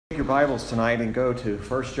your Bibles tonight and go to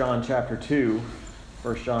 1 John chapter 2.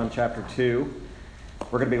 1 John chapter 2.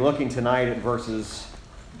 We're going to be looking tonight at verses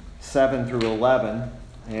 7 through 11.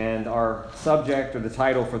 And our subject, or the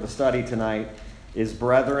title for the study tonight, is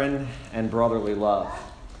Brethren and Brotherly Love.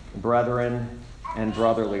 Brethren and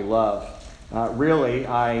Brotherly Love. Really,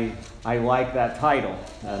 I like that title.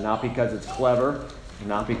 Not because it's clever,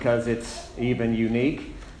 not because it's even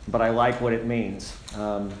unique, but I like what it means.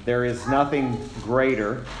 There is nothing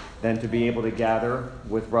greater than to be able to gather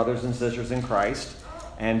with brothers and sisters in Christ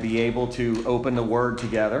and be able to open the Word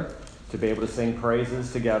together, to be able to sing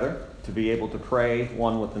praises together, to be able to pray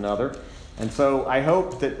one with another. And so I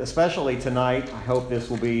hope that, especially tonight, I hope this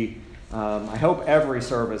will be, I hope every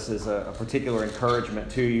service is a particular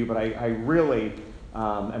encouragement to you, but I really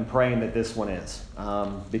am praying that this one is,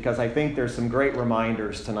 because I think there's some great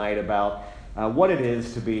reminders tonight about what it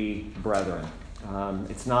is to be brethren.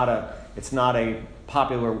 It's not a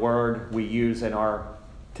popular word we use in our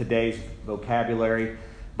today's vocabulary,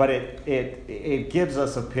 but it gives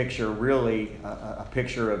us a picture, really a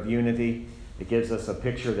picture of unity. It gives us a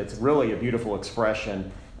picture that's really a beautiful expression,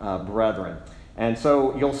 brethren. And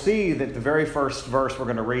so you'll see that the very first verse we're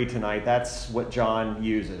going to read tonight, that's what John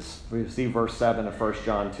uses. We see verse 7 of 1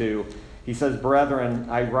 John 2. He says, "Brethren,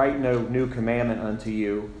 I write no new commandment unto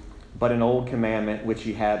you, but an old commandment which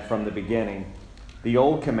ye had from the beginning. The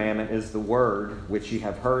old commandment is the word which ye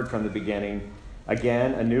have heard from the beginning.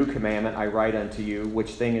 Again, a new commandment I write unto you,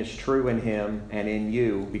 which thing is true in him and in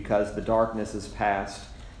you, because the darkness is past,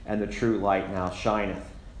 and the true light now shineth.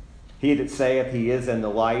 He that saith he is in the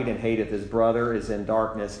light, and hateth his brother, is in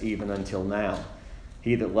darkness even until now.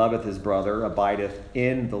 He that loveth his brother abideth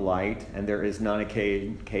in the light, and there is none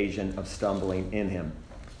occasion of stumbling in him.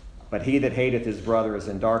 But he that hateth his brother is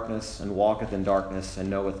in darkness, and walketh in darkness,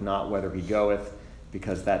 and knoweth not whither he goeth,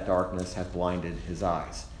 because that darkness hath blinded his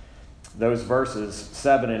eyes." Those verses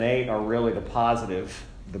 7 and 8 are really the positive,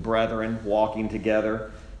 the brethren walking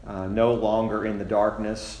together, no longer in the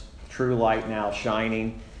darkness, true light now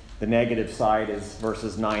shining. The negative side is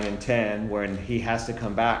verses 9 and 10, when he has to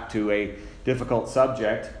come back to a difficult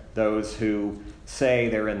subject, those who say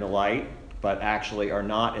they're in the light, but actually are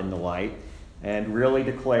not in the light, and really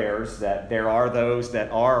declares that there are those that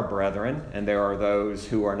are brethren, and there are those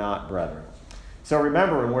who are not brethren. So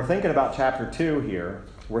remember, when we're thinking about chapter 2 here,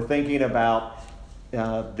 we're thinking about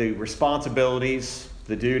the responsibilities,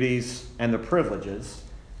 the duties, and the privileges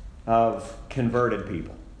of converted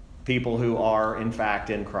people. People who are, in fact,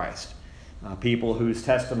 in Christ. People whose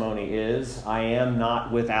testimony is, I am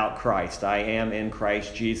not without Christ. I am in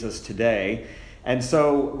Christ Jesus today. And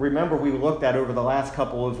so, remember, we looked at over the last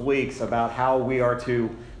couple of weeks about how we are to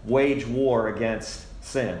wage war against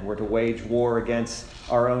sin. We're to wage war against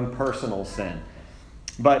our own personal sin.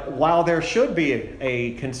 But while there should be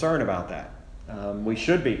a concern about that, we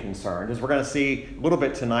should be concerned, as we're going to see a little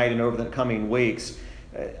bit tonight and over the coming weeks,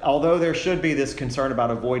 although there should be this concern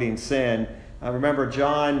about avoiding sin, remember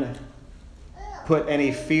John put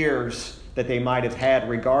any fears that they might have had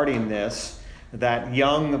regarding this, that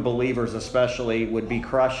young believers especially would be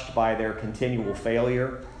crushed by their continual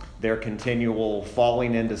failure, their continual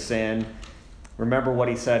falling into sin. Remember what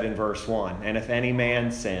he said in verse 1, "And if any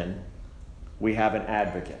man sin, we have an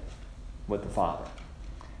advocate with the Father."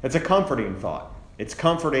 It's a comforting thought. It's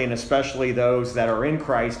comforting especially those that are in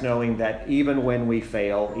Christ, knowing that even when we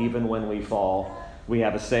fail, even when we fall, we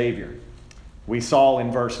have a Savior. We saw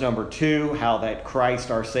in verse number 2 how that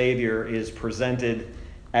Christ our Savior is presented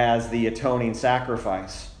as the atoning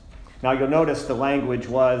sacrifice. Now you'll notice the language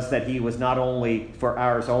was that he was not only for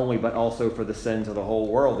ours only, but also for the sins of the whole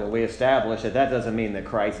world. And we established that doesn't mean that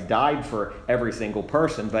Christ died for every single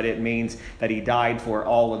person, but it means that he died for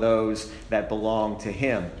all of those that belong to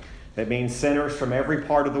him. That means sinners from every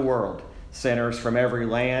part of the world, sinners from every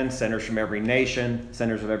land, sinners from every nation,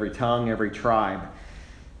 sinners of every tongue, every tribe.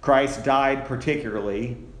 Christ died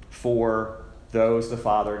particularly for those the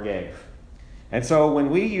Father gave. And so when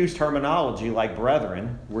we use terminology like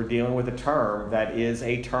brethren, we're dealing with a term that is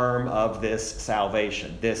a term of this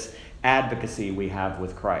salvation, this advocacy we have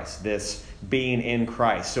with Christ, this being in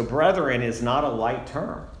Christ. So brethren is not a light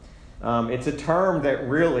term. It's a term that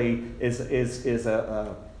really is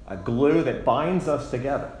a glue that binds us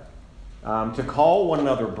together. To call one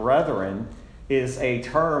another brethren is a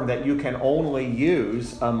term that you can only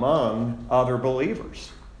use among other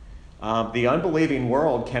believers. The unbelieving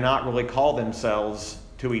world cannot really call themselves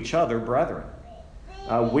to each other brethren.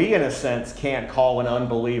 We, in a sense, can't call an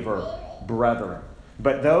unbeliever brethren.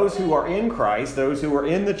 But those who are in Christ, those who are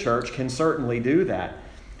in the church, can certainly do that.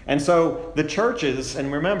 And so the churches,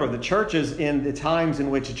 and remember, the churches in the times in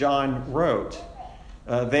which John wrote,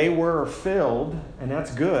 they were filled, and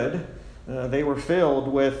that's good, they were filled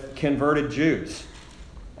with converted Jews.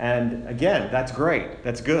 And again, that's great,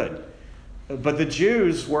 that's good. But the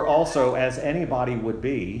Jews were also, as anybody would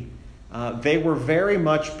be, they were very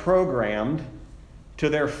much programmed to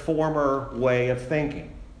their former way of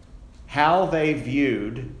thinking, how they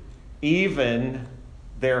viewed even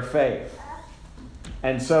their faith.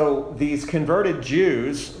 And so these converted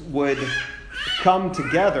Jews would come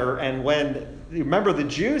together, and remember, the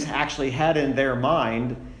Jews actually had in their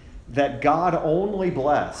mind that God only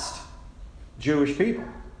blessed Jewish people.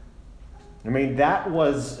 I mean, that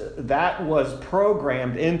was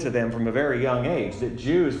programmed into them from a very young age, that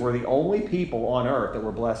Jews were the only people on earth that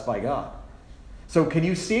were blessed by God. So can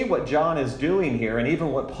you see what John is doing here, and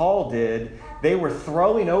even what Paul did? They were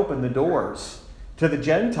throwing open the doors to the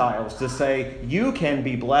Gentiles to say, you can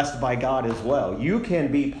be blessed by God as well. You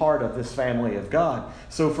can be part of this family of God.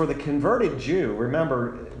 So for the converted Jew,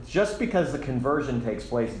 remember, just because the conversion takes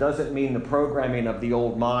place doesn't mean the programming of the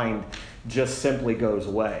old mind just simply goes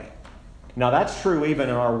away. Now, that's true even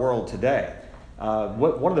in our world today.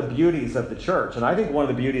 One of the beauties of the church, and I think one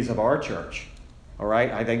of the beauties of our church, all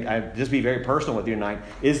right, I think I'll just be very personal with you tonight,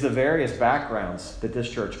 is the various backgrounds that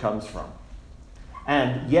this church comes from.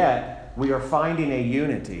 And yet, we are finding a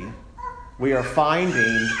unity. We are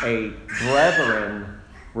finding a brethren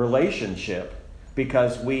relationship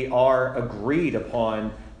because we are agreed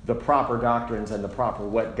upon the proper doctrines and the proper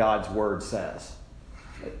what God's Word says.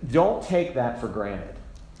 Don't take that for granted.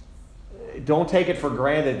 Don't take it for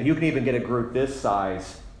granted that you can even get a group this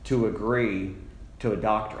size to agree to a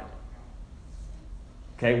doctrine.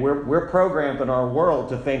 Okay, we're programmed in our world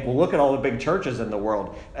to think, well, look at all the big churches in the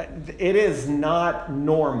world. It is not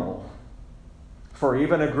normal for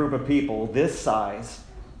even a group of people this size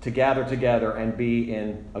to gather together and be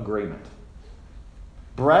in agreement.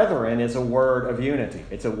 Brethren is a word of unity.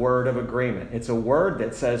 It's a word of agreement. It's a word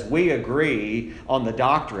that says we agree on the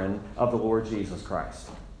doctrine of the Lord Jesus Christ.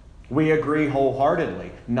 We agree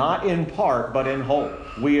wholeheartedly, not in part, but in whole.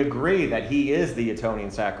 We agree that He is the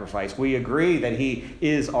atoning sacrifice. We agree that He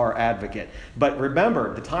is our advocate. But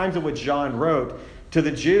remember, the times in which John wrote to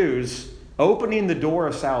the Jews, opening the door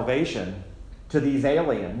of salvation to these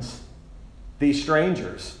aliens, these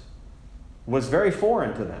strangers, was very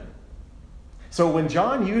foreign to them. So when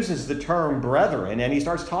John uses the term brethren and he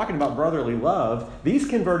starts talking about brotherly love, these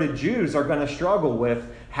converted Jews are going to struggle with,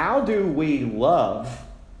 how do we love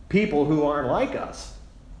people who aren't like us?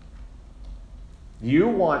 You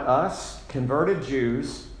want us, converted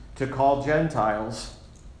Jews, to call Gentiles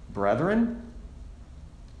brethren?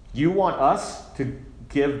 You want us to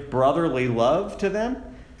give brotherly love to them?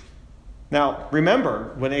 Now,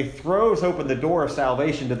 remember, when he throws open the door of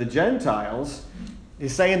salvation to the Gentiles,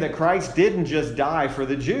 he's saying that Christ didn't just die for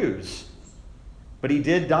the Jews, but He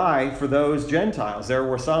did die for those Gentiles. There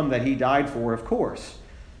were some that He died for, of course.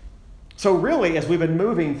 So really, as we've been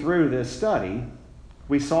moving through this study,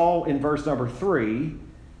 we saw in verse number 3,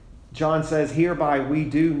 John says, hereby we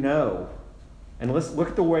do know. And let's look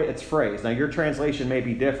at the way it's phrased. Now, your translation may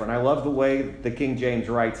be different. I love the way the King James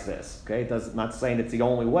writes this. Okay, I'm not saying it's the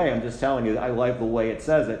only way. I'm just telling you that I like the way it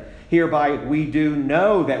says it. Hereby we do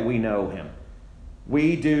know that we know Him.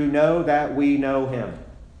 We do know that we know Him.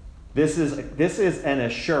 This is an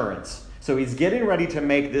assurance. So he's getting ready to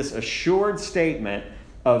make this assured statement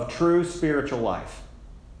of true spiritual life.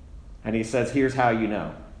 And he says, here's how you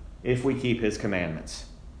know, if we keep His commandments.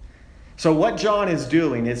 So what John is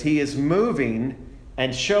doing is he is moving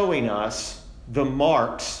and showing us the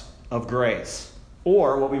marks of grace,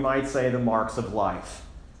 or what we might say, the marks of life.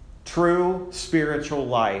 True spiritual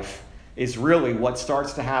life is really what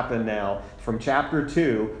starts to happen now from chapter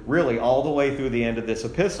 2, really all the way through the end of this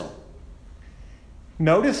epistle.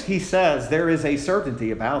 Notice he says there is a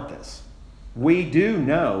certainty about this. We do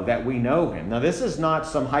know that we know Him. Now, this is not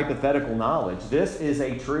some hypothetical knowledge. This is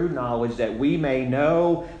a true knowledge that we may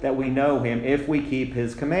know that we know Him if we keep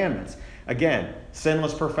His commandments. Again,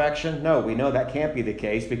 sinless perfection? No, we know that can't be the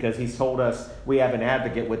case because He's told us we have an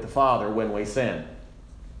advocate with the Father when we sin.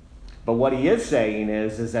 But what He is saying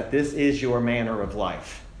is that this is your manner of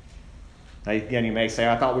life. Now, again, you may say,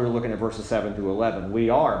 I thought we were looking at verses 7 through 11. We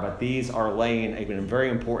are, but these are laying a very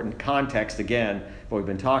important context, again, what we've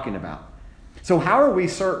been talking about. So how are we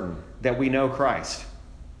certain that we know Christ?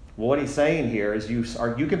 Well, what he's saying here is you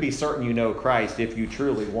can be certain you know Christ if you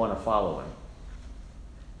truly want to follow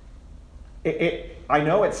Him. I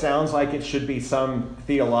know it sounds like it should be some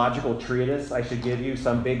theological treatise. I should give you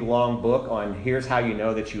some big long book on here's how you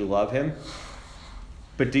know that you love Him.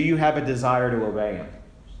 But do you have a desire to obey Him?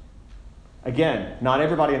 Again, not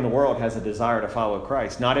everybody in the world has a desire to follow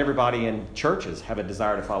Christ. Not everybody in churches have a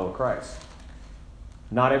desire to follow Christ.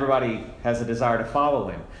 Not everybody has a desire to follow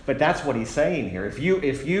him. But that's what he's saying here. If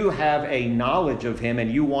you have a knowledge of him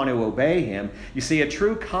and you want to obey him, you see, a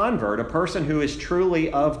true convert, a person who is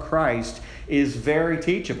truly of Christ, is very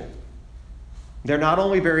teachable. They're not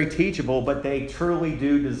only very teachable, but they truly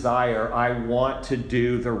do desire, I want to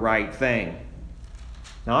do the right thing.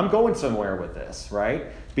 Now, I'm going somewhere with this, right?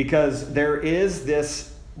 Because there is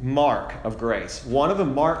this mark of grace. One of the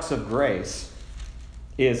marks of grace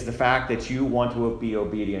is the fact that you want to be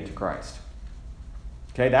obedient to Christ.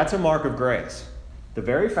 Okay, that's a mark of grace. The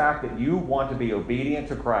very fact that you want to be obedient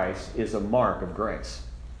to Christ is a mark of grace.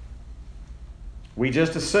 We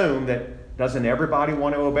just assume that doesn't everybody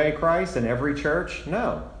want to obey Christ in every church?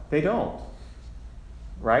 No, they don't.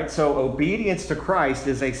 Right? So obedience to Christ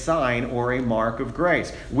is a sign or a mark of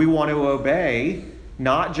grace. We want to obey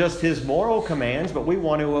not just his moral commands, but we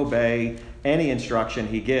want to obey any instruction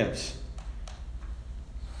he gives.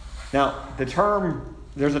 Now,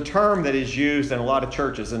 there's a term that is used in a lot of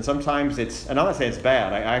churches, and sometimes and I'm not saying it's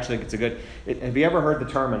bad, I actually think it's a good, have you ever heard the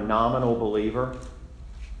term a nominal believer?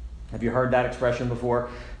 Have you heard that expression before?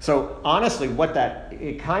 So honestly,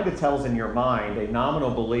 it kind of tells in your mind, a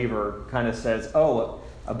nominal believer kind of says, oh,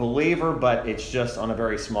 a believer, but it's just on a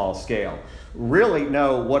very small scale. Really,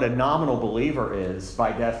 no, what a nominal believer is,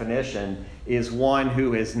 by definition, is one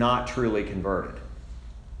who is not truly converted.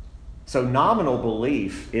 So nominal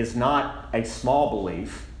belief is not a small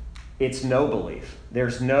belief, it's no belief.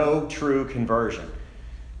 There's no true conversion.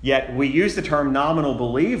 Yet we use the term nominal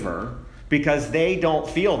believer because they don't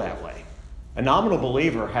feel that way. A nominal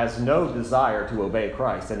believer has no desire to obey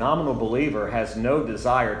Christ. A nominal believer has no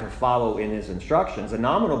desire to follow in his instructions. A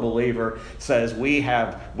nominal believer says we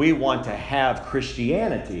want to have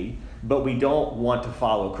Christianity, but we don't want to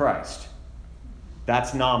follow Christ.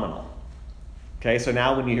 That's nominal. Okay, so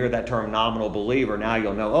now when you hear that term nominal believer, now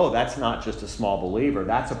you'll know, oh, that's not just a small believer.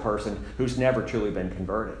 That's a person who's never truly been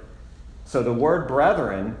converted. So the word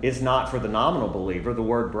brethren is not for the nominal believer. The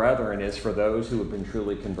word brethren is for those who have been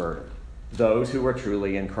truly converted, those who are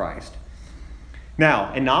truly in Christ.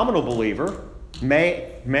 Now, a nominal believer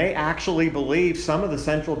may actually believe some of the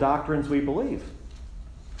central doctrines we believe.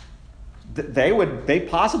 They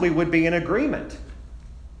possibly would be in agreement.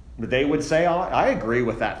 They would say, oh, I agree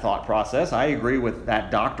with that thought process. I agree with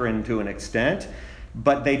that doctrine to an extent,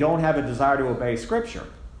 but they don't have a desire to obey Scripture.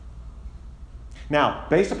 Now,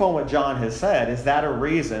 based upon what John has said, is that a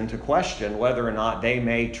reason to question whether or not they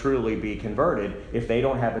may truly be converted if they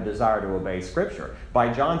don't have a desire to obey Scripture?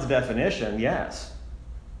 By John's definition, yes.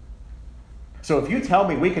 So if you tell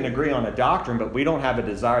me we can agree on a doctrine, but we don't have a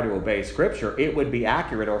desire to obey Scripture, it would be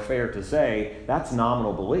accurate or fair to say that's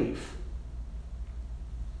nominal belief.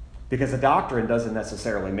 Because a doctrine doesn't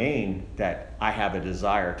necessarily mean that I have a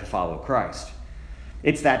desire to follow Christ.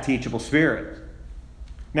 It's that teachable spirit.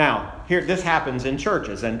 Now, this happens in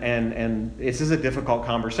churches, and this is a difficult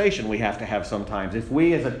conversation we have to have sometimes. If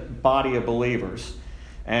we as a body of believers,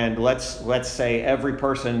 and let's say every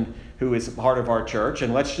person who is a part of our church,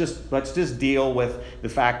 and let's just deal with the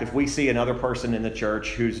fact if we see another person in the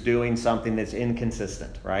church who's doing something that's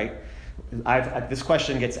inconsistent, right? This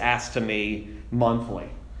question gets asked to me monthly.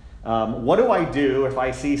 What do I do if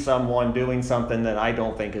I see someone doing something that I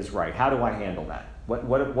don't think is right? How do I handle that?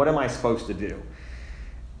 What am I supposed to do?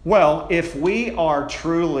 Well, if we are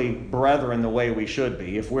truly brethren the way we should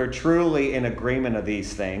be, if we're truly in agreement of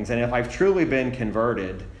these things, and if I've truly been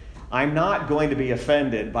converted, I'm not going to be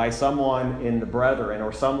offended by someone in the brethren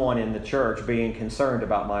or someone in the church being concerned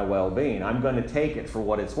about my well-being. I'm going to take it for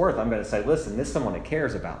what it's worth. I'm going to say, listen, this is someone that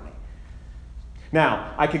cares about me.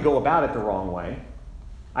 Now, I could go about it the wrong way.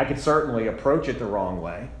 I could certainly approach it the wrong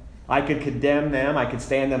way. I could condemn them. I could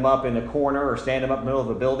stand them up in a corner or stand them up in the middle of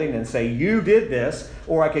a building and say, you did this,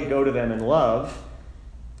 or I could go to them in love.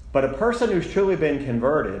 But a person who's truly been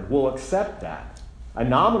converted will accept that. A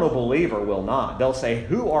nominal believer will not. They'll say,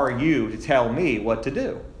 who are you to tell me what to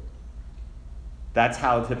do? That's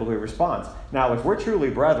how it typically responds. Now, if we're truly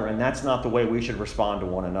brethren, that's not the way we should respond to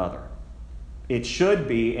one another. It should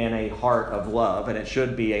be in a heart of love, and it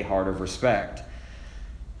should be a heart of respect.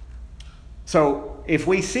 So if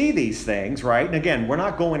we see these things, right, and again, we're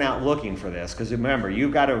not going out looking for this, because remember,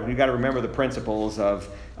 you've got to remember the principles of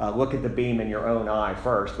look at the beam in your own eye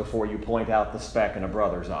first before you point out the speck in a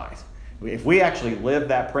brother's eyes. If we actually live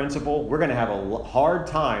that principle, we're going to have a hard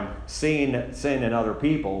time seeing sin in other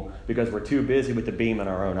people because we're too busy with the beam in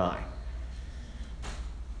our own eye.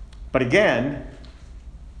 But again,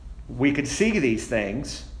 we could see these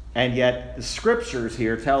things And yet the scriptures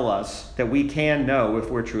here tell us that we can know if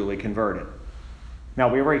we're truly converted. Now,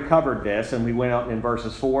 we already covered this, and we went up in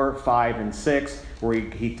verses 4, 5, and 6, where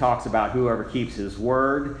he talks about whoever keeps his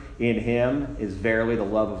word in him is verily the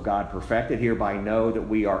love of God perfected. Hereby know that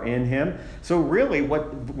we are in him. So really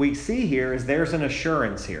what we see here is there's an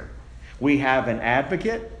assurance here. We have an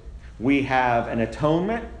advocate, we have an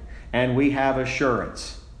atonement, and we have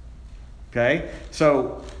assurance. Okay?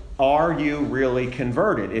 So are you really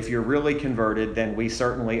converted? If you're really converted, then we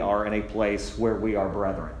certainly are in a place where we are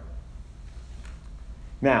brethren.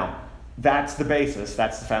 Now, that's the basis,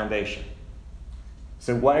 that's the foundation.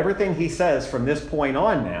 So everything he says from this point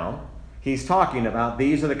on now, he's talking about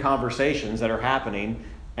these are the conversations that are happening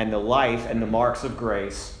and the life and the marks of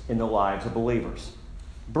grace in the lives of believers.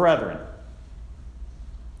 Brethren.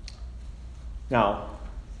 Now,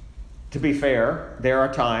 to be fair, there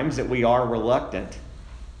are times that we are reluctant.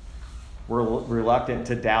 We're reluctant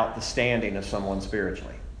to doubt the standing of someone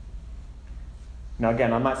spiritually. Now,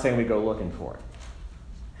 again, I'm not saying we go looking for it.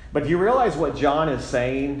 But do you realize what John is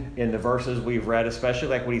saying in the verses we've read, especially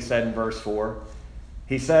like what he said in verse 4?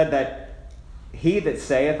 He said that he that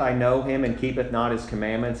saith, I know him, and keepeth not his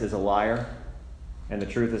commandments is a liar, and the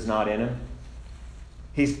truth is not in him.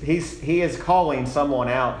 He is calling someone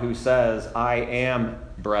out who says, I am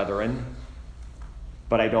brethren,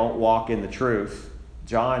 but I don't walk in the truth.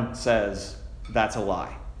 John says that's a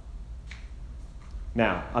lie.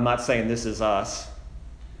 Now, I'm not saying this is us.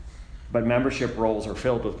 But membership rolls are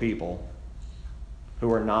filled with people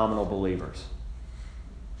who are nominal believers.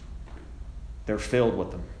 They're filled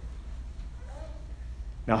with them.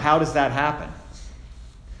 Now, how does that happen?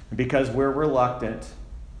 Because we're reluctant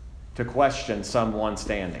to question someone's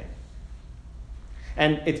standing.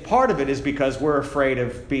 And part of it is because we're afraid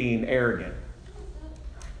of being arrogant.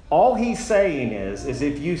 All he's saying is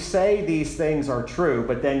if you say these things are true,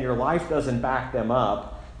 but then your life doesn't back them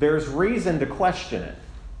up, there's reason to question it.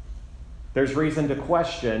 There's reason to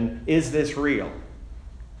question, is this real?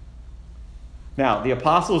 Now, the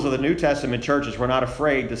apostles of the New Testament churches were not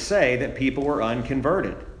afraid to say that people were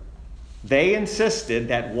unconverted. They insisted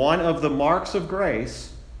that one of the marks of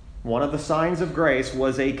grace, one of the signs of grace,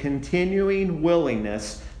 was a continuing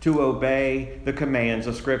willingness to obey the commands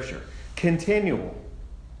of Scripture. Continual.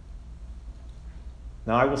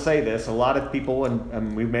 Now, I will say this, a lot of people,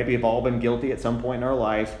 and we maybe have all been guilty at some point in our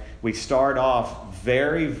life, we start off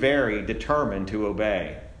very, very determined to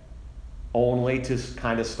obey, only to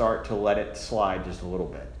kind of start to let it slide just a little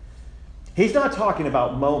bit. He's not talking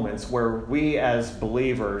about moments where we as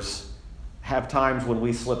believers have times when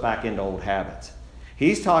we slip back into old habits.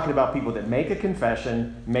 He's talking about people that make a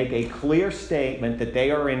confession, make a clear statement that they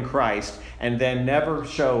are in Christ, and then never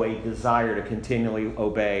show a desire to continually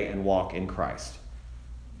obey and walk in Christ.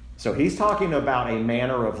 So he's talking about a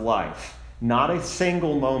manner of life, not a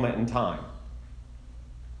single moment in time.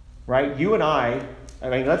 Right? You and I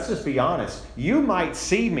mean, let's just be honest. You might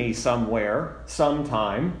see me somewhere,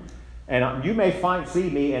 sometime, and you may see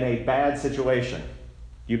me in a bad situation.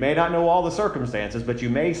 You may not know all the circumstances, but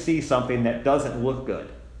you may see something that doesn't look good.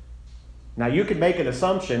 Now, you can make an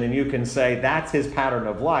assumption and you can say that's his pattern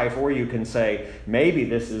of life, or you can say maybe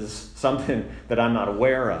this is something that I'm not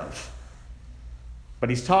aware of. But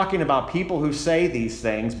he's talking about people who say these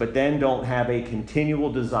things, but then don't have a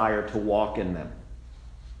continual desire to walk in them.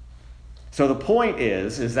 So the point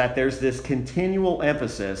is that there's this continual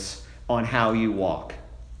emphasis on how you walk.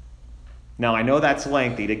 Now, I know that's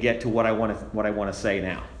lengthy to get to what I want to say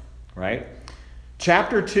now, right?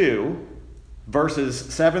 Chapter 2, verses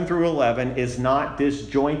 7 through 11 is not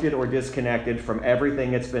disjointed or disconnected from everything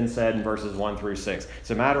that's been said in verses 1 through 6. As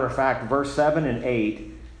a matter of fact, verse 7 and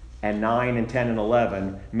 8 and 9 and 10 and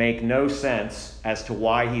 11 make no sense as to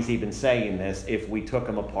why he's even saying this if we took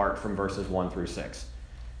them apart from verses 1 through 6.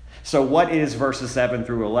 So what is verses 7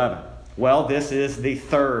 through 11? Well, this is the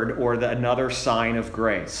third or another sign of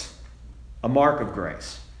grace, a mark of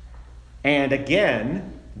grace. And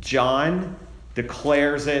again, John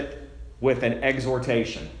declares it with an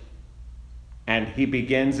exhortation. And he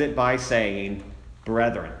begins it by saying,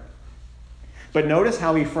 brethren. But notice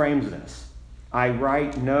how he frames this. I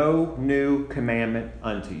write no new commandment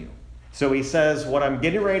unto you. So he says, what I'm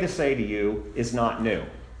getting ready to say to you is not new,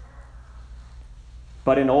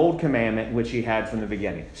 but an old commandment which he had from the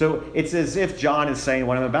beginning. So it's as if John is saying,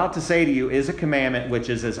 what I'm about to say to you is a commandment which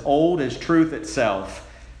is as old as truth itself,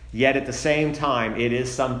 yet at the same time it is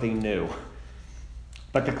something new.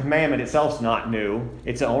 But the commandment itself is not new.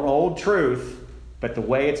 It's an old truth, but the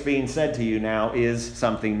way it's being said to you now is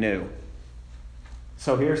something new.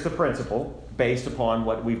 So here's the principle based upon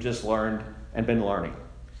what we've just learned and been learning.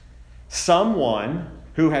 Someone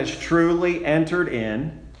who has truly entered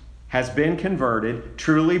in, has been converted,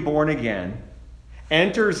 truly born again,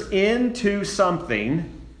 enters into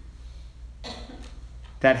something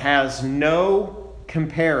that has no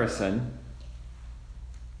comparison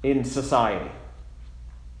in society.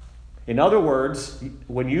 In other words,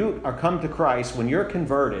 when you are come to Christ, when you're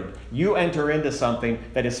converted, you enter into something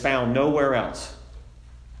that is found nowhere else.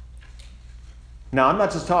 Now, I'm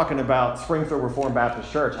not just talking about Springfield Reformed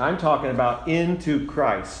Baptist Church. I'm talking about into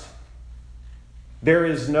Christ. There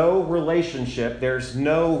is no relationship, there's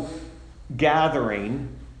no gathering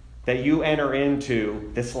that you enter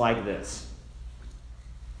into that's like this.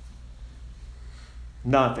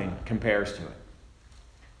 Nothing compares to it.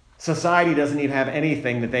 Society doesn't even have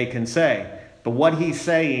anything that they can say. But what he's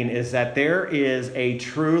saying is that there is a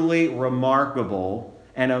truly remarkable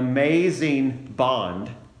and amazing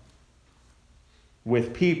bond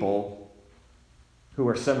with people who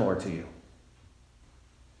are similar to you.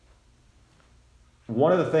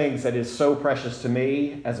 One of the things that is so precious to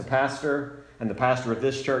me as a pastor, and the pastor of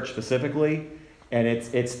this church specifically, and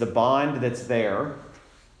it's the bond that's there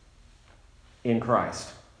in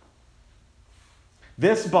Christ.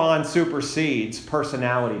 This bond supersedes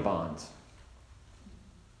personality bonds.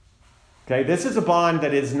 Okay, this is a bond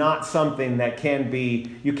that is not something that can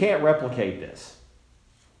be, you can't replicate this.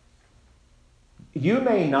 You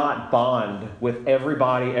may not bond with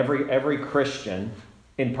everybody, every Christian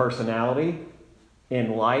in personality,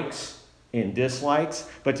 in likes, in dislikes,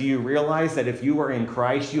 but do you realize that if you are in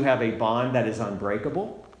Christ, you have a bond that is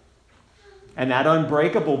unbreakable? And that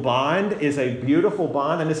unbreakable bond is a beautiful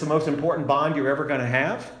bond, and it's the most important bond you're ever going to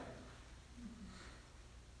have.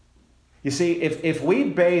 You see, if we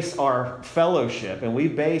base our fellowship and we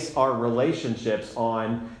base our relationships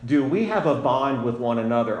on, do we have a bond with one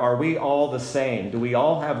another? Are we all the same? Do we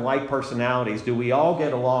all have like personalities? Do we all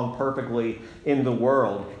get along perfectly in the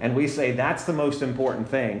world? And we say that's the most important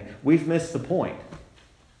thing. We've missed the point.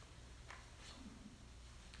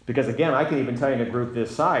 Because again, I can even tell you in a group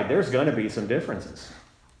this size, there's going to be some differences.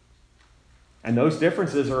 And those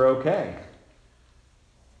differences are okay.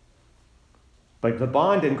 But the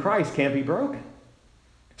bond in Christ can't be broken.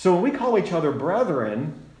 So when we call each other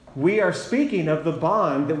brethren, we are speaking of the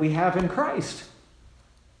bond that we have in Christ.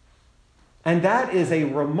 And that is a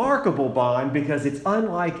remarkable bond because it's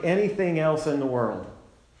unlike anything else in the world.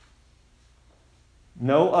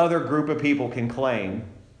 No other group of people can claim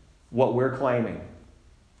what we're claiming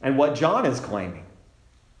and what John is claiming.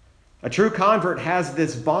 A true convert has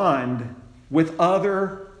this bond with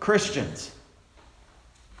other Christians.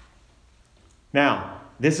 Now,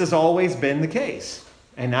 this has always been the case,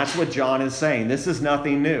 and that's what John is saying. This is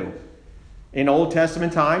nothing new. In Old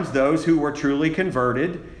Testament times, those who were truly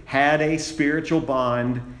converted had a spiritual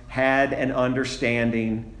bond, had an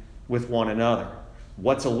understanding with one another.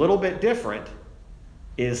 What's a little bit different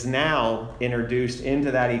is now introduced into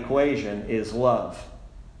that equation is love.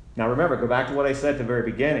 Now remember, go back to what I said at the very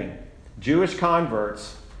beginning. Jewish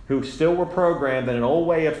converts who still were programmed in an old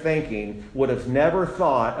way of thinking would have never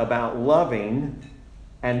thought about loving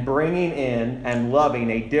and bringing in and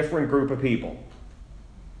loving a different group of people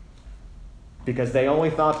because they only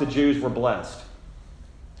thought the Jews were blessed.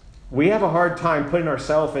 We have a hard time putting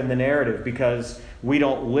ourselves in the narrative because we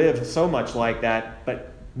don't live so much like that,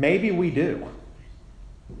 but maybe we do.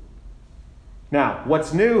 Now,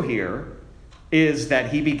 what's new here is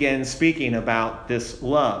that he begins speaking about this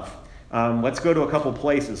love. Let's go to a couple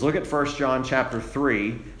places. Look at 1 John chapter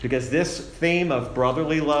 3, because this theme of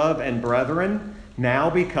brotherly love and brethren now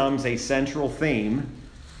becomes a central theme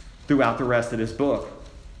throughout the rest of this book.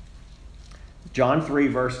 John 3,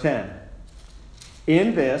 verse 10.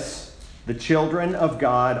 In this, the children of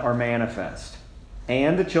God are manifest,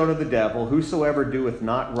 and the children of the devil. Whosoever doeth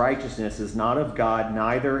not righteousness is not of God,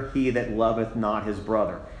 neither he that loveth not his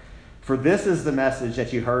brother. For this is the message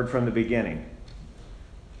that you heard from the beginning,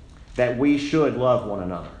 that we should love one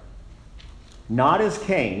another. Not as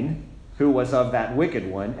Cain, who was of that wicked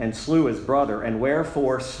one, and slew his brother, and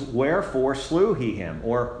wherefore slew he him?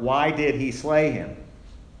 Or why did he slay him?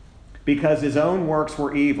 Because his own works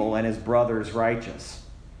were evil, and his brother's righteous.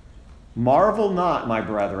 Marvel not, my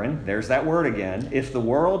brethren, there's that word again, if the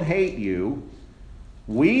world hate you,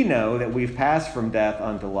 we know that we've passed from death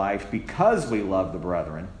unto life, because we love the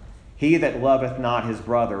brethren. He that loveth not his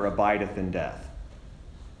brother abideth in death.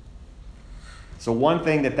 So one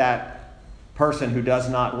thing that person who does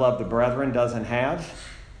not love the brethren doesn't have,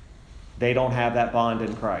 they don't have that bond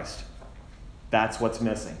in Christ. That's what's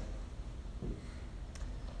missing.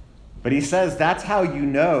 But he says that's how you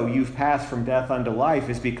know you've passed from death unto life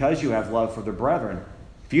is because you have love for the brethren.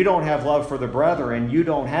 If you don't have love for the brethren, you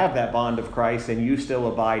don't have that bond of Christ, and you still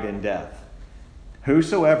abide in death.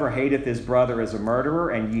 Whosoever hateth his brother is a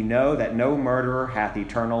murderer, and ye know that no murderer hath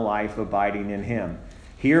eternal life abiding in him.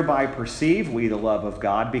 Hereby perceive we the love of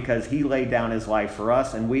God, because he laid down his life for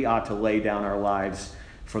us, and we ought to lay down our lives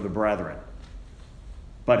for the brethren.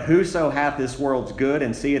 But whoso hath this world's good,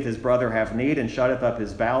 and seeth his brother have need, and shutteth up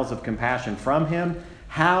his bowels of compassion from him,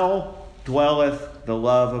 how dwelleth the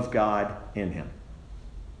love of God in him?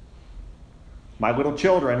 My little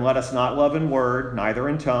children, let us not love in word, neither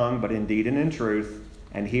in tongue, but in deed and in truth.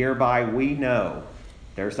 And hereby we know,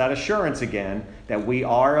 there's that assurance again, that we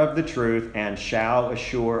are of the truth and shall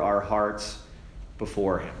assure our hearts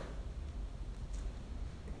before him.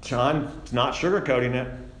 John's not sugarcoating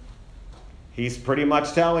it. He's pretty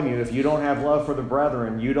much telling you, if you don't have love for the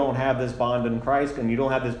brethren, you don't have this bond in Christ, and you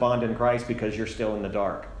don't have this bond in Christ because you're still in the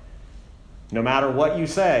dark. No matter what you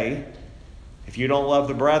say, if you don't love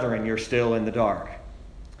the brethren, you're still in the dark.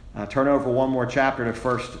 Turn over one more chapter to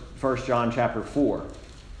 1 John chapter 4.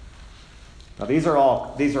 Now these are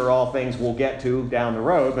all things we'll get to down the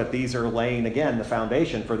road, but these are laying, again, the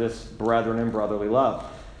foundation for this brethren and brotherly love.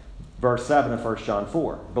 Verse 7 of 1 John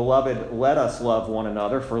 4. Beloved, let us love one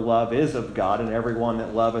another, for love is of God, and every one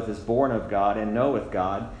that loveth is born of God, and knoweth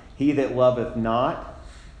God. He that loveth not,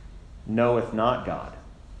 knoweth not God,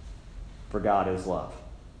 for God is love.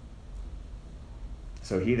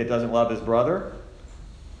 So he that doesn't love his brother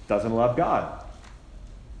doesn't love God.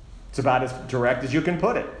 It's about as direct as you can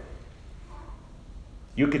put it.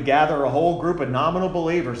 You could gather a whole group of nominal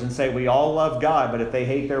believers and say we all love God, but if they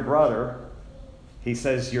hate their brother, he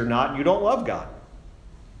says you don't love God.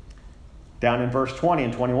 Down in verse 20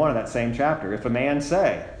 and 21 of that same chapter, if a man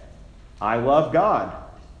say, I love God,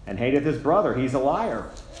 and hateth his brother, he's a liar.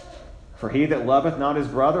 For he that loveth not his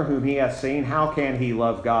brother whom he hath seen, how can he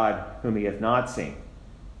love God whom he hath not seen?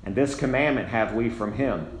 And this commandment have we from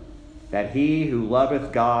him, that he who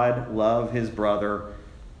loveth God love his brother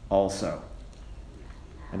also.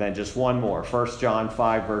 And then just one more, 1 John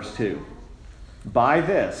 5, verse 2. By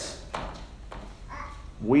this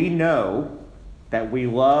we know that we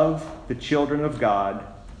love the children of God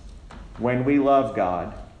when we love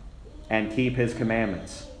God and keep his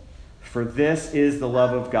commandments. For this is the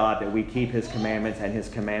love of God, that we keep his commandments, and his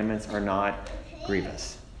commandments are not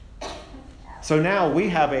grievous. So now we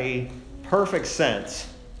have a perfect sense.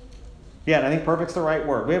 Yeah, and I think perfect's the right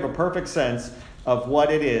word. We have a perfect sense of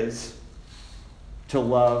what it is to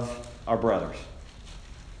love our brothers.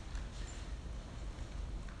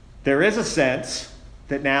 There is a sense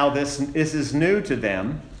that now this is new to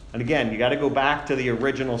them. And again, you got to go back to the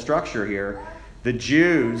original structure here. The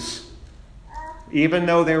Jews, even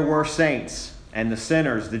though there were saints and the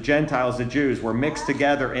sinners, the Gentiles, the Jews, were mixed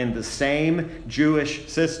together in the same Jewish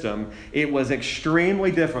system, it was extremely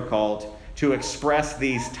difficult to express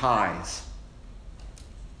these ties.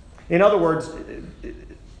 In other words,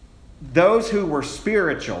 those who were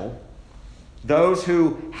spiritual, those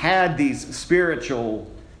who had these spiritual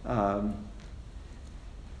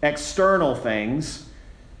external things,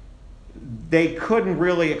 they couldn't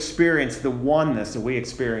really experience the oneness that we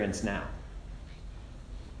experience now.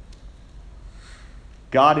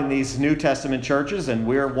 God in these New Testament churches, and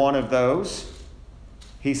we're one of those,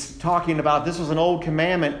 he's talking about this was an old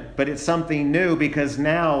commandment, but it's something new because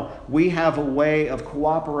now we have a way of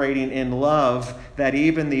cooperating in love that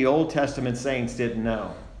even the Old Testament saints didn't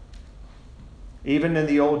know. Even in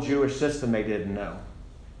the old Jewish system, they didn't know.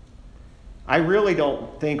 I really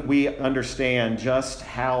don't think we understand just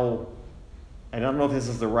how, and I don't know if this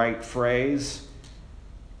is the right phrase,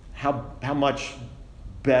 how much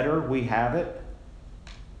better we have it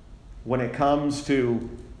when it comes to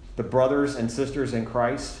the brothers and sisters in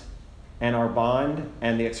Christ and our bond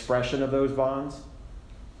and the expression of those bonds.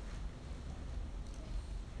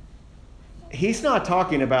 He's not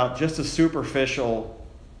talking about just a superficial,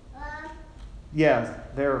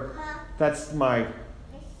 that's my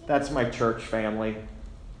church family.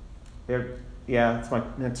 It's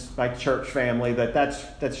my church family.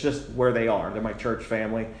 That's just where they are. They're my church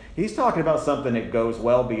family. He's talking about something that goes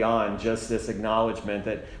well beyond just this acknowledgement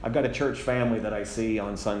that I've got a church family that I see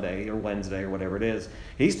on Sunday or Wednesday or whatever it is.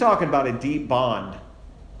 He's talking about a deep bond.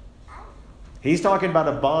 He's talking about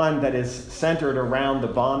a bond that is centered around the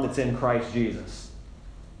bond that's in Christ Jesus.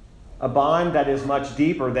 A bond that is much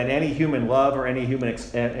deeper than any human love or any human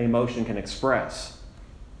emotion can express.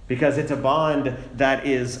 Because it's a bond that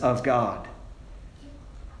is of God.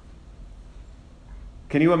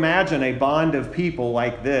 Can you imagine a bond of people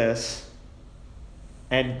like this?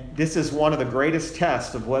 And this is one of the greatest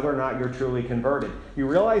tests of whether or not you're truly converted. You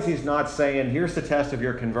realize he's not saying, here's the test of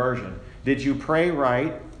your conversion. Did you pray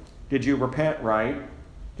right? Did you repent right?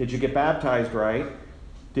 Did you get baptized right?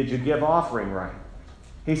 Did you give offering right?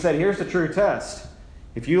 He said, here's the true test.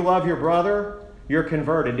 If you love your brother, you're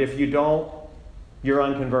converted. If you don't, you're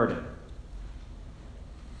unconverted.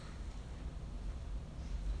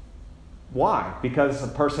 Why? Because the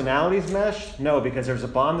personalities mesh? No, because there's a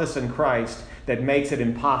bondness in Christ that makes it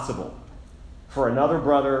impossible for another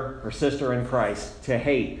brother or sister in Christ to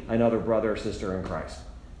hate another brother or sister in Christ.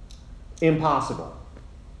 Impossible.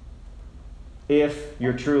 If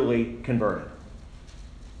you're truly converted.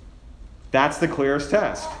 That's the clearest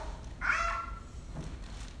test.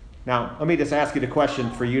 Now, let me just ask you the question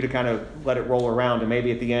for you to kind of let it roll around, and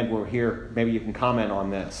maybe at the end we'll hear, maybe you can comment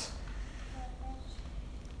on this.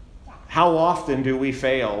 How often do we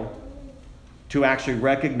fail to actually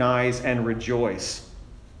recognize and rejoice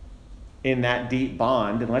in that deep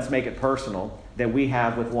bond, and let's make it personal, that we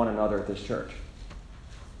have with one another at this church?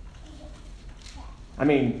 I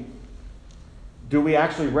mean, do we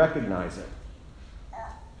actually recognize it?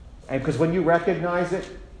 And because when you recognize it,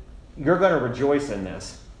 you're going to rejoice in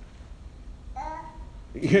this.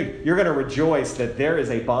 You're going to rejoice that there is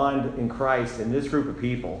a bond in Christ in this group of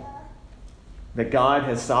people, that God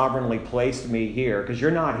has sovereignly placed me here, because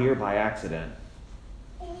you're not here by accident.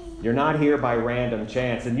 You're not here by random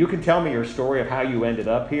chance. And you can tell me your story of how you ended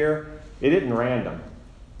up here. It isn't random.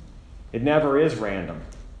 It never is random.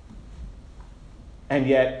 And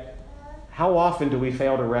yet, how often do we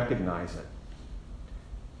fail to recognize it?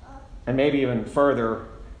 And maybe even further,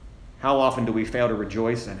 how often do we fail to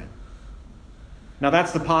rejoice in it? Now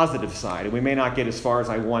that's the positive side, and we may not get as far as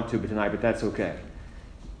I want to tonight, but that's okay.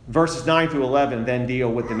 Verses 9 through 11 then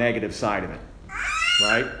deal with the negative side of it,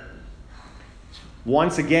 right?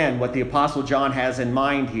 Once again, what the Apostle John has in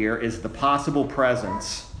mind here is the possible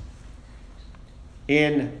presence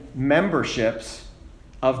in memberships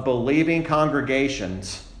of believing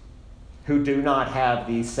congregations who do not have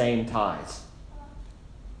these same ties.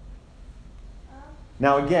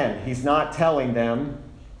 Now again, he's not telling them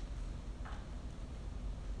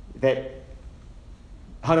that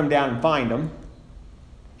hunt them down and find them.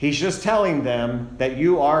 He's just telling them that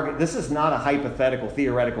this is not a hypothetical,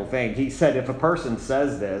 theoretical thing. He said if a person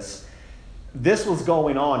says this was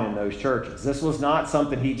going on in those churches. This was not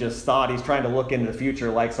something he just thought. He's trying to look into the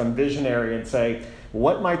future like some visionary and say,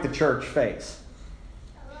 what might the church face?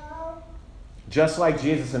 Just like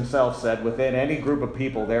Jesus himself said, within any group of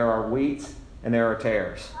people there are wheat and there are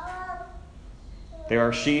tares. There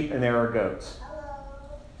are sheep and there are goats.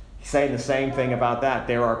 He's saying the same thing about that.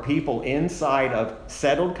 There are people inside of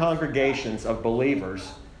settled congregations of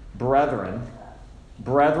believers, brethren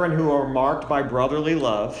who are marked by brotherly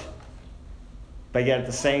love, but yet at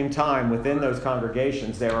the same time, within those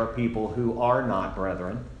congregations, there are people who are not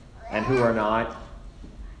brethren and who are not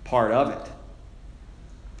part of it.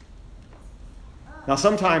 Now,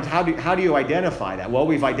 sometimes, how do you identify that? Well,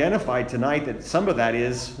 we've identified tonight that some of that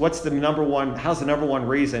is, how's the number one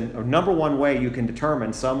reason, or number one way you can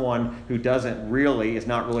determine someone who is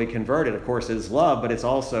not really converted, of course, is love, but it's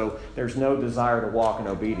also, there's no desire to walk in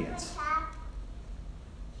obedience.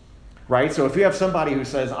 Right? So if you have somebody who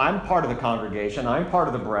says, I'm part of the congregation, I'm part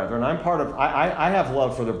of the brethren, I have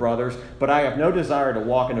love for the brothers, but I have no desire to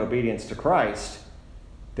walk in obedience to Christ,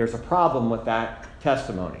 there's a problem with that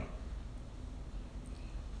testimony.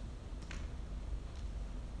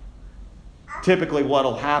 Typically what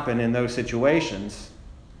will happen in those situations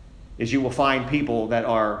is you will find people that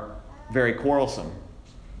are very quarrelsome.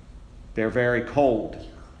 They're very cold,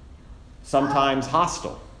 sometimes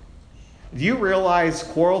hostile. Do you realize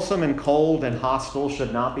quarrelsome and cold and hostile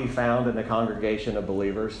should not be found in the congregation of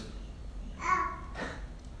believers?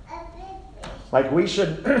 Like we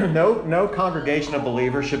should, no congregation of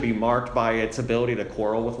believers should be marked by its ability to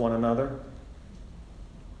quarrel with one another.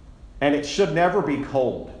 And it should never be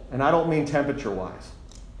cold. And I don't mean temperature-wise.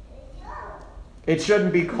 It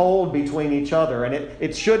shouldn't be cold between each other. And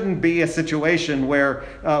it shouldn't be a situation where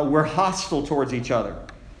we're hostile towards each other.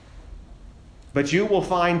 But you will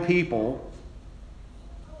find people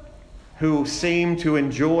who seem to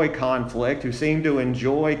enjoy conflict, who seem to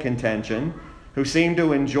enjoy contention, who seem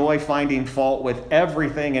to enjoy finding fault with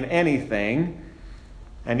everything and anything.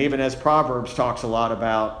 And even as Proverbs talks a lot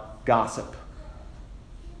about, gossip.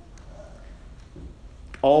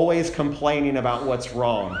 Always complaining about what's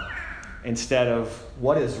wrong instead of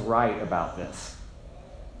what is right about this.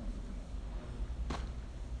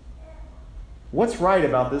 What's right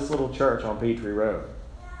about this little church on Petrie Road?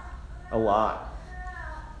 A lot.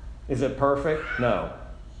 Is it perfect? No.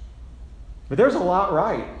 But there's a lot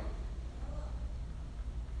right.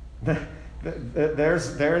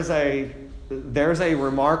 There's a there's a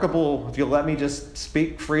remarkable, if you'll let me just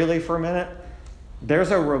speak freely for a minute,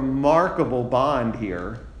 there's a remarkable bond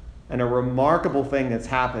here and a remarkable thing that's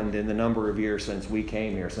happened in the number of years since we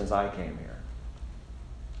came here, since I came here.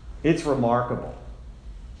 It's remarkable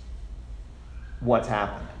what's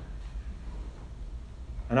happened.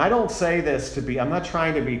 And I don't say this I'm not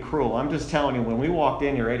trying to be cruel. I'm just telling you, when we walked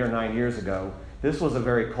in here 8 or 9 years ago, this was a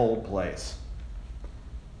very cold place.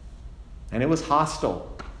 And it was hostile.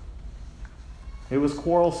 It was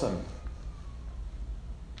quarrelsome.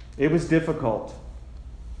 It was difficult.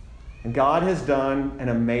 And God has done an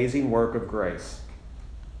amazing work of grace.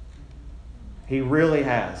 He really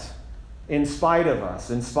has. In spite of us,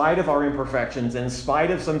 in spite of our imperfections, in spite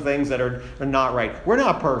of some things that are not right. We're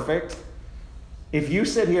not perfect. If you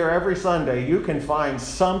sit here every Sunday, you can find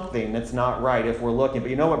something that's not right if we're looking. But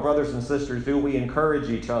you know what brothers and sisters do? We encourage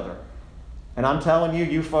each other. And I'm telling you,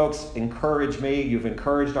 you folks encourage me. You've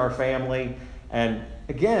encouraged our family. And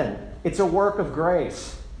again, it's a work of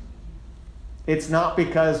grace. It's not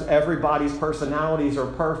because everybody's personalities are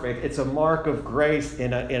perfect. It's a mark of grace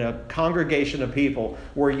in a congregation of people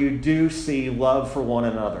where you do see love for one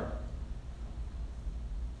another.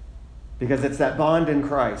 Because it's that bond in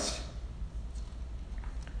Christ.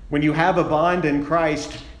 When you have a bond in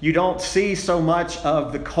Christ, you don't see so much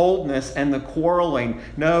of the coldness and the quarreling.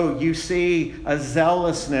 No, you see a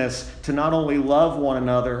zealousness to not only love one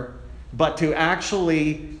another, but to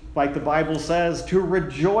actually, like the Bible says, to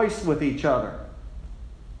rejoice with each other.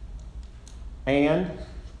 And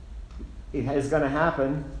it is going to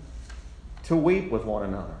happen to weep with one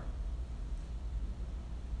another.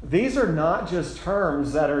 These are not just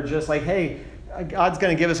terms that are just like, hey, God's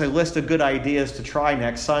going to give us a list of good ideas to try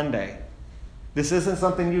next Sunday. This isn't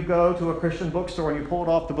something you go to a Christian bookstore and you pull it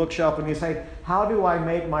off the bookshelf and you say, how do I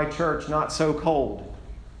make my church not so cold?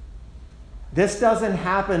 This doesn't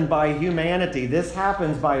happen by humanity. This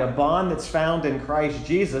happens by a bond that's found in Christ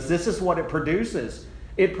Jesus. This is what it produces.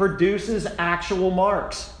 It produces actual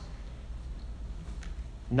marks.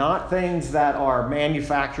 Not things that are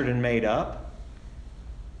manufactured and made up.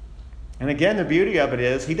 And again, the beauty of it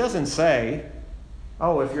is, he doesn't say,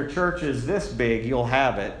 oh, if your church is this big, you'll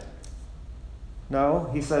have it. No,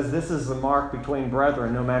 he says this is the mark between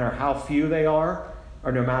brethren, no matter how few they are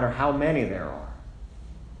or no matter how many there are.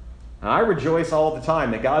 And I rejoice all the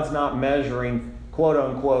time that God's not measuring, quote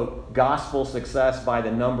unquote, gospel success by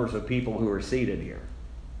the numbers of people who are seated here.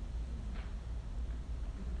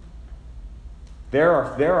 There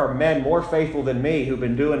are men more faithful than me who've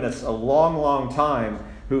been doing this a long, long time,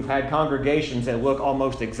 who've had congregations that look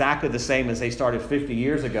almost exactly the same as they started 50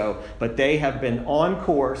 years ago, but they have been on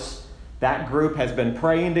course. That group has been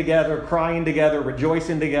praying together, crying together,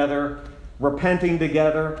 rejoicing together, repenting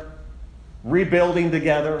together, rebuilding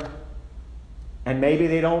together, and maybe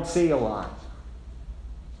they don't see a lot.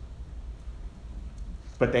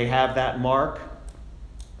 But they have that mark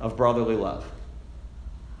of brotherly love.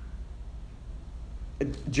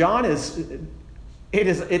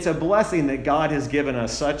 It's a blessing that God has given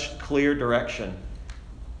us such clear direction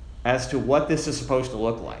as to what this is supposed to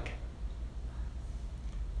look like.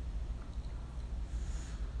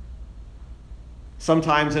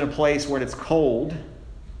 Sometimes in a place where it's cold,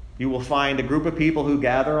 you will find a group of people who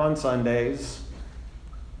gather on Sundays,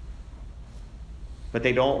 but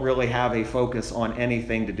they don't really have a focus on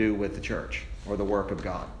anything to do with the church or the work of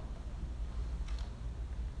God.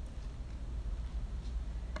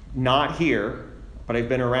 Not here, but I've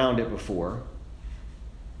been around it before,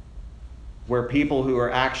 where people who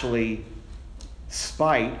are actually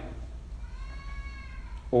spite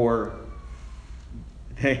or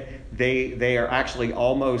they are actually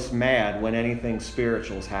almost mad when anything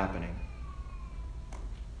spiritual is happening.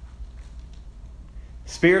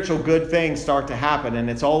 Spiritual good things start to happen, and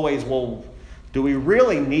it's always, well, do we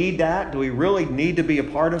really need that? Do we really need to be a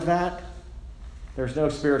part of that? There's no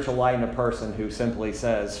spiritual light in a person who simply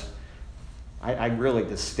says, I really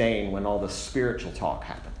disdain when all the spiritual talk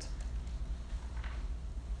happens.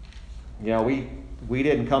 You know, we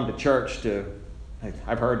didn't come to church to,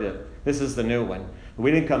 I've heard it, this is the new one.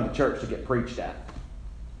 We didn't come to church to get preached at.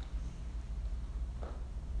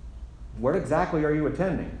 What exactly are you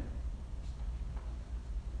attending?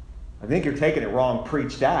 I think you're taking it wrong,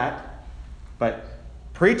 preached at, but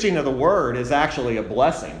preaching of the word is actually a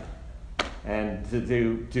blessing. And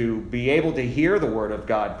to be able to hear the word of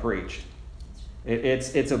God preached,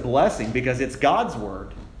 it's a blessing because it's God's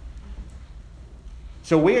word.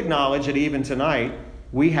 So we acknowledge that even tonight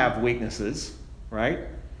we have weaknesses, right?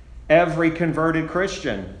 Every converted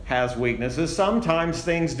Christian has weaknesses. Sometimes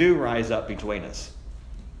things do rise up between us.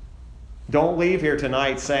 Don't leave here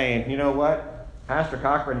tonight saying, you know what? Pastor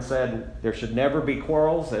Cochran said there should never be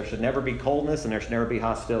quarrels, there should never be coldness, and there should never be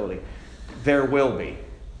hostility. There will be.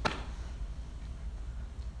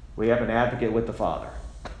 We have an advocate with the Father.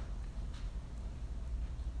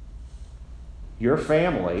 Your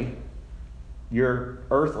family, your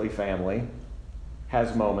earthly family,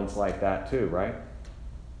 has moments like that too, right?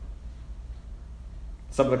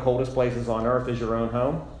 Some of the coldest places on earth is your own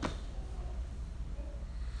home.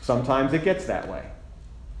 Sometimes it gets that way.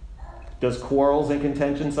 Does quarrels and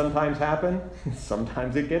contention sometimes happen?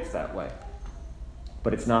 Sometimes it gets that way.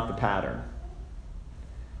 But it's not the pattern.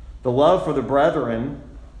 The love for the brethren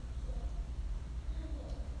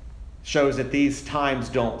shows that these times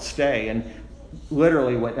don't stay. And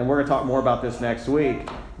literally, and we're going to talk more about this next week,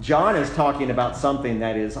 John is talking about something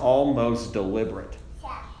that is almost deliberate.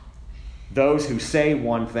 Those who say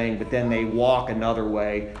one thing, but then they walk another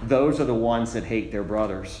way, those are the ones that hate their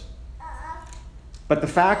brothers. But the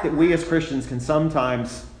fact that we as Christians can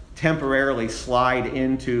sometimes temporarily slide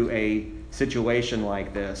into a situation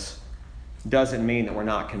like this doesn't mean that we're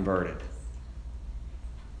not converted.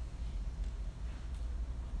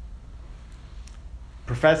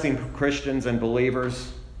 Professing Christians and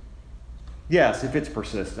believers, yes, if it's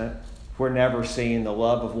persistent, if we're never seeing the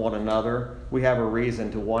love of one another, we have a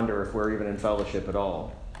reason to wonder if we're even in fellowship at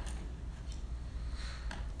all.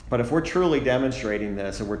 But if we're truly demonstrating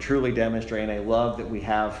this, and we're truly demonstrating a love that we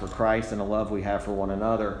have for Christ and a love we have for one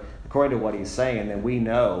another, according to what he's saying, then we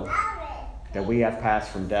know that we have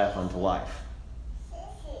passed from death unto life.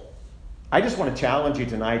 I just want to challenge you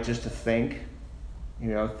tonight just to think,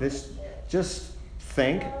 just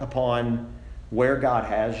think upon where God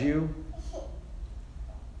has you.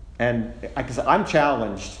 And because I'm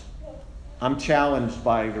challenged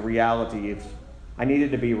by the reality of, I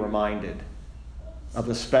needed to be reminded of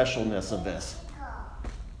the specialness of this.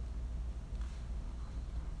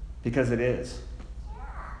 Because it is.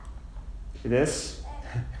 This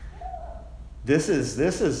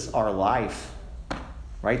is our life.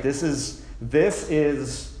 Right? This is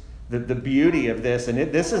the beauty of this. And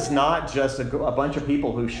this is not just a bunch of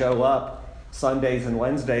people who show up Sundays and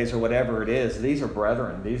Wednesdays or whatever it is. These are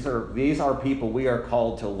brethren. These are people we are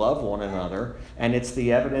called to love one another. And it's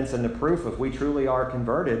the evidence and the proof if we truly are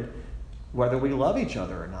converted, whether we love each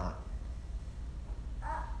other or not.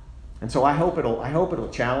 And so I hope it'll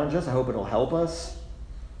challenge us. I hope it'll help us.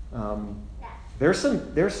 There's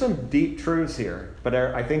some deep truths here, but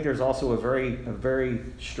I think there's also a very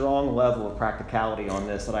strong level of practicality on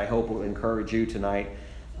this that I hope will encourage you tonight.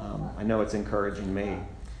 I know it's encouraging me.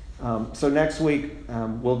 So next week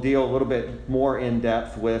we'll deal a little bit more in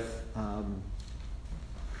depth with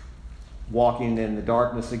walking in the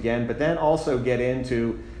darkness again, but then also get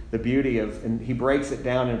into the beauty of, and he breaks it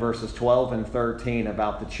down in verses 12 and 13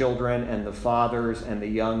 about the children and the fathers and the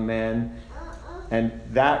young men. And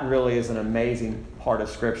that really is an amazing part of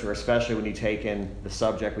Scripture, especially when you take in the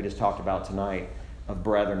subject we just talked about tonight of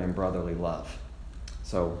brethren and brotherly love.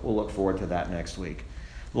 So we'll look forward to that next week.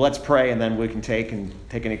 Let's pray, and then we can take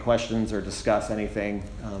any questions or discuss anything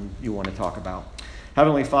you want to talk about.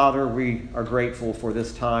 Heavenly Father, we are grateful for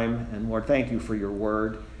this time, and Lord, thank you for your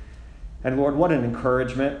word. And Lord, what an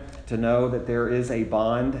encouragement to know that there is a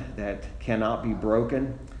bond that cannot be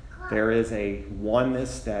broken. There is a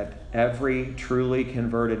oneness that every truly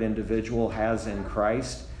converted individual has in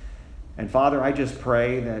Christ. And Father, I just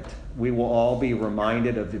pray that we will all be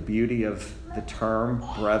reminded of the beauty of the term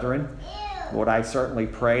brethren. Lord, I certainly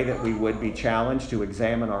pray that we would be challenged to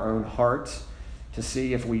examine our own hearts to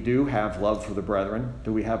see if we do have love for the brethren.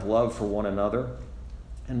 Do we have love for one another?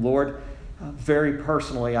 And Lord, very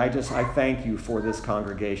personally, I thank you for this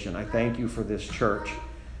congregation. I thank you for this church.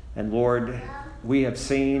 And Lord, we have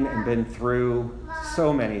seen and been through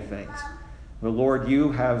so many things. But Lord,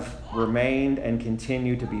 you have remained and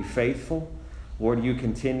continue to be faithful. Lord, you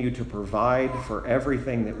continue to provide for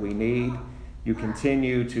everything that we need. You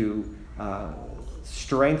continue to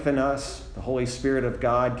strengthen us. The Holy Spirit of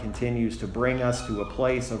God continues to bring us to a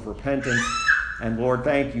place of repentance. And Lord,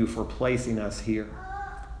 thank you for placing us here.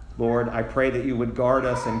 Lord, I pray that you would guard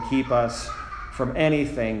us and keep us from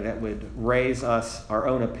anything that would raise us, our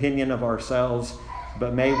own opinion of ourselves,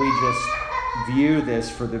 but may we just view this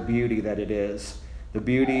for the beauty that it is, the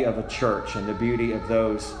beauty of a church and the beauty of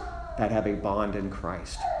those that have a bond in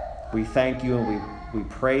Christ. We thank you and we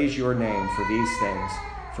praise your name for these things,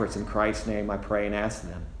 for it's in Christ's name I pray and ask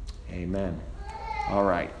them. Amen. All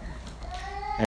right.